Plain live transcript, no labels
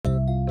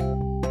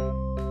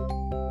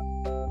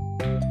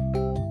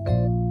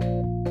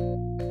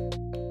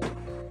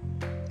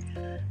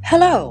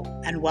Hello,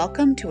 and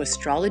welcome to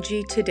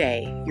Astrology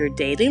Today, your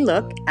daily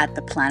look at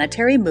the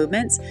planetary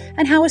movements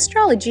and how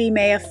astrology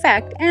may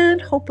affect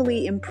and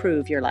hopefully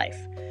improve your life.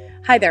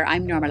 Hi there,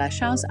 I'm Norma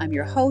Lachance. I'm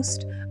your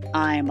host.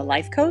 I'm a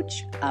life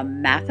coach, a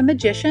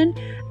mathemagician,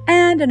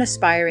 and an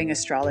aspiring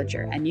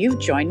astrologer. And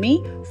you've joined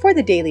me for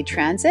the daily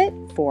transit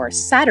for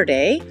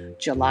Saturday,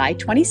 July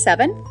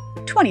 27,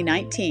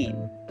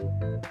 2019.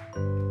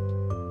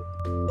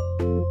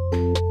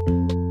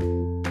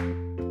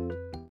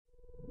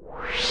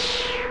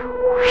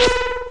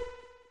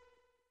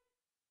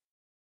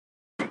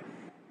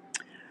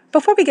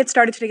 Before we get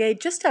started today,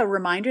 just a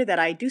reminder that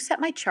I do set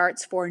my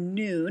charts for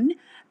noon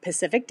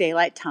Pacific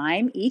Daylight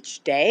Time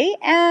each day,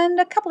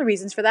 and a couple of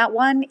reasons for that.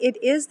 One, it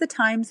is the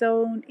time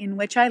zone in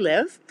which I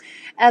live,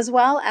 as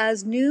well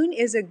as noon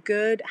is a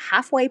good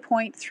halfway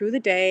point through the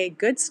day,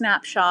 good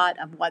snapshot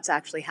of what's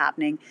actually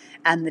happening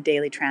and the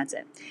daily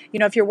transit. You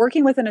know, if you're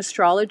working with an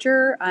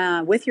astrologer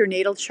with your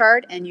natal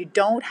chart and you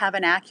don't have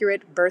an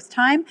accurate birth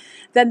time,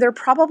 then they're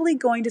probably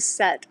going to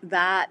set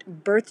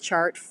that birth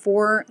chart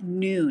for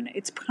noon.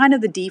 It's kind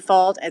of the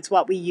default. It's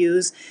what we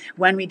use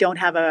when we don't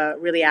have a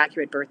really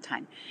accurate birth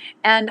time.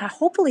 And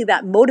hopefully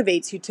that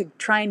motivates you to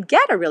try and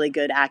get a really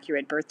good,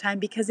 accurate birth time,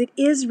 because it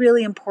is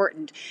really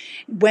important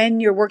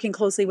when you're working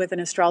closely with an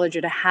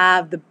astrologer to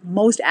have the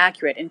most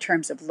accurate in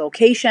terms of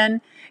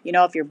location. You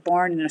know, if you're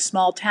born in a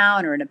small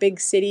town or in a big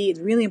city, it's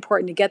really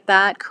important to get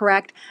that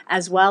correct,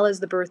 as well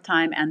as the birth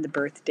time and the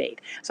birth date.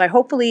 So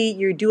hopefully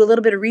you do a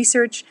little bit of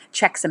research,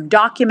 check some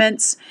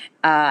documents,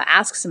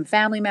 ask some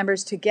family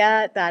members to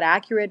get that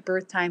accurate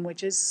birth time,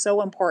 which is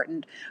so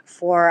important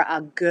for a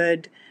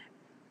good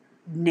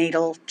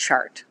natal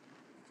chart.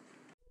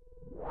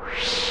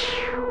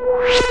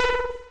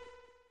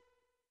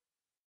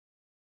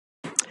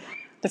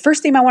 The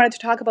first theme I wanted to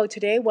talk about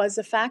today was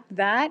the fact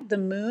that the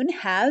moon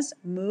has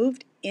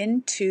moved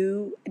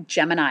into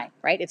Gemini,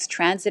 right? It's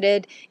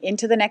transited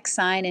into the next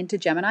sign, into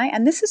Gemini,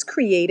 and this has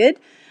created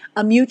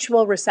a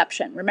mutual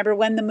reception. Remember,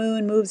 when the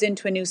moon moves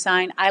into a new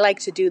sign, I like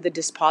to do the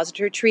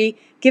dispositor tree.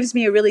 Gives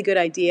me a really good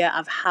idea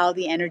of how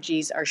the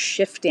energies are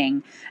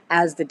shifting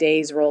as the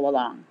days roll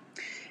along.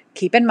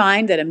 Keep in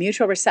mind that a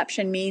mutual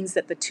reception means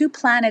that the two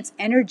planets'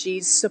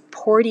 energies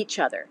support each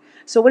other.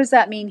 So what does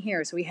that mean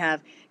here? So we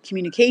have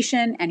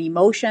communication and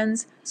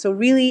emotions. So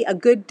really a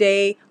good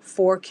day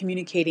for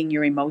communicating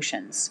your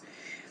emotions.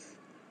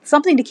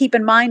 Something to keep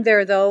in mind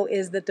there, though,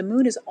 is that the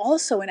moon is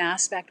also an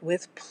aspect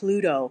with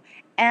Pluto.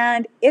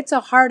 And it's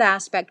a hard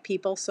aspect,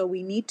 people, so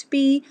we need to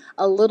be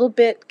a little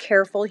bit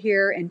careful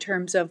here in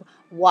terms of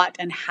what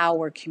and how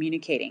we're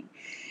communicating.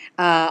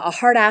 A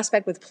hard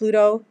aspect with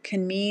Pluto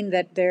can mean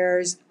that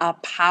there's a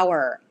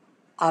power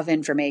of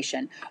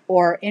information,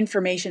 or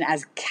information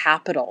as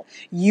capital,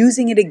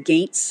 using it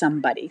against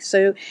somebody.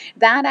 So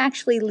that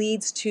actually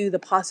leads to the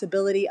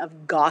possibility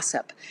of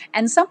gossip,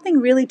 and something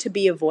really to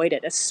be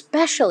avoided,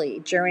 especially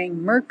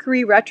during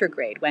Mercury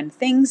retrograde, when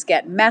things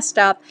get messed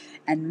up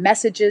and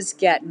messages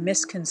get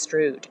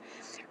misconstrued.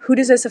 Who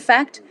does this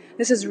affect?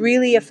 This is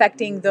really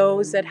affecting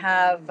those that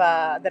have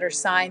that are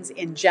signs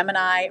in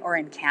Gemini or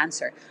in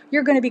Cancer.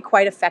 You're going to be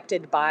quite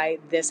affected by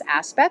this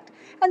aspect,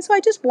 and so I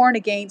just warn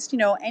against,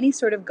 any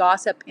sort of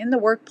gossip in the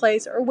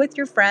workplace or with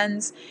your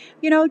friends.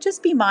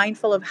 Just be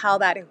mindful of how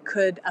that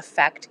could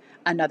affect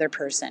another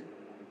person.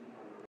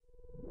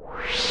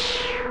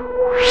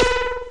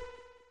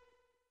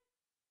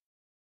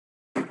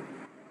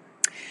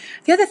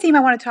 The other theme I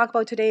want to talk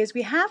about today is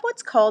we have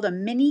what's called a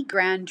mini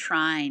grand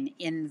trine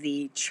in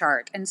the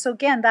chart. And so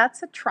again,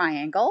 that's a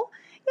triangle.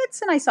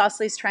 It's an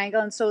isosceles triangle.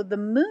 And so the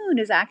moon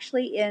is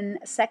actually in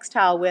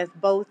sextile with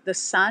both the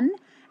sun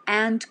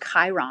and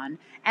Chiron.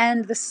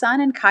 And the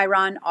sun and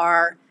Chiron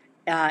are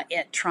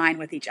at trine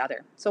with each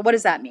other. So what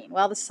does that mean?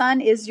 Well, the sun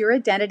is your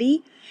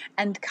identity,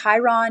 and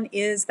Chiron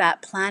is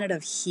that planet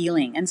of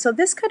healing. And so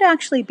this could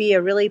actually be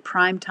a really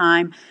prime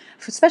time,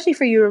 especially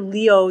for your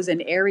Leos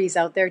and Aries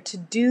out there, to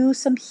do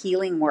some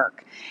healing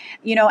work.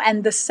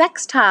 And the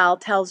sextile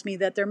tells me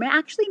that there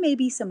may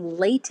be some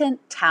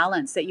latent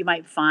talents that you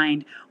might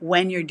find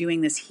when you're doing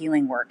this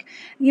healing work.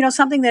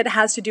 Something that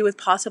has to do with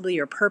possibly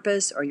your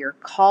purpose or your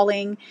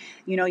calling.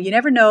 You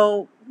never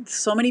know.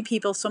 So many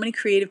people, so many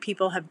creative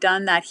people have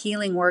done that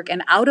healing work,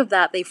 and out of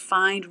that they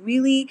find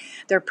really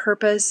their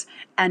purpose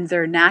and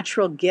their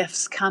natural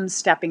gifts come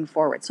stepping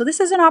forward. So this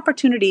is an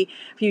opportunity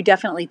for you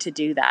definitely to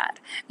do that.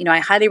 I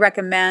highly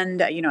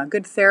recommend, a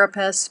good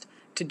therapist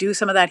to do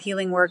some of that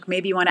healing work.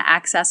 Maybe you want to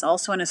access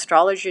also an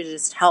astrologer to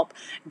just help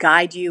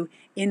guide you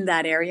in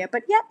that area.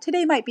 But yeah,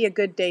 today might be a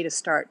good day to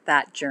start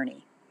that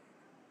journey.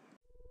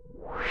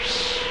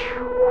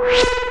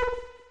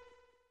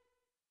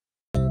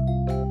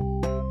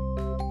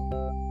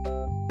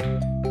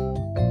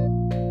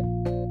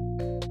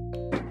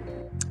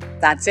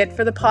 That's it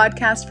for the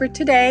podcast for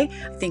today.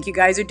 I think you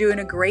guys are doing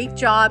a great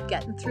job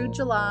getting through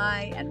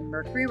July and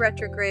Mercury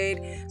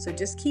retrograde. So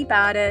just keep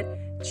at it.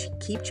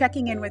 Keep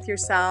checking in with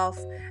yourself,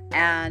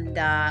 and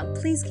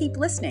please keep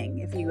listening.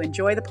 If you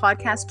enjoy the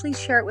podcast, please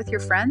share it with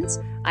your friends.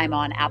 I'm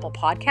on Apple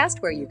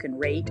Podcast, where you can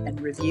rate and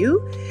review.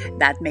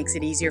 That makes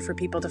it easier for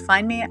people to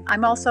find me.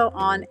 I'm also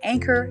on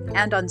Anchor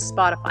and on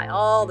Spotify,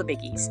 all the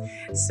biggies.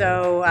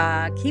 So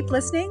keep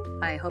listening.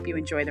 I hope you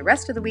enjoy the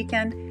rest of the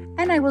weekend,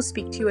 and I will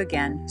speak to you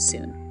again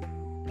soon.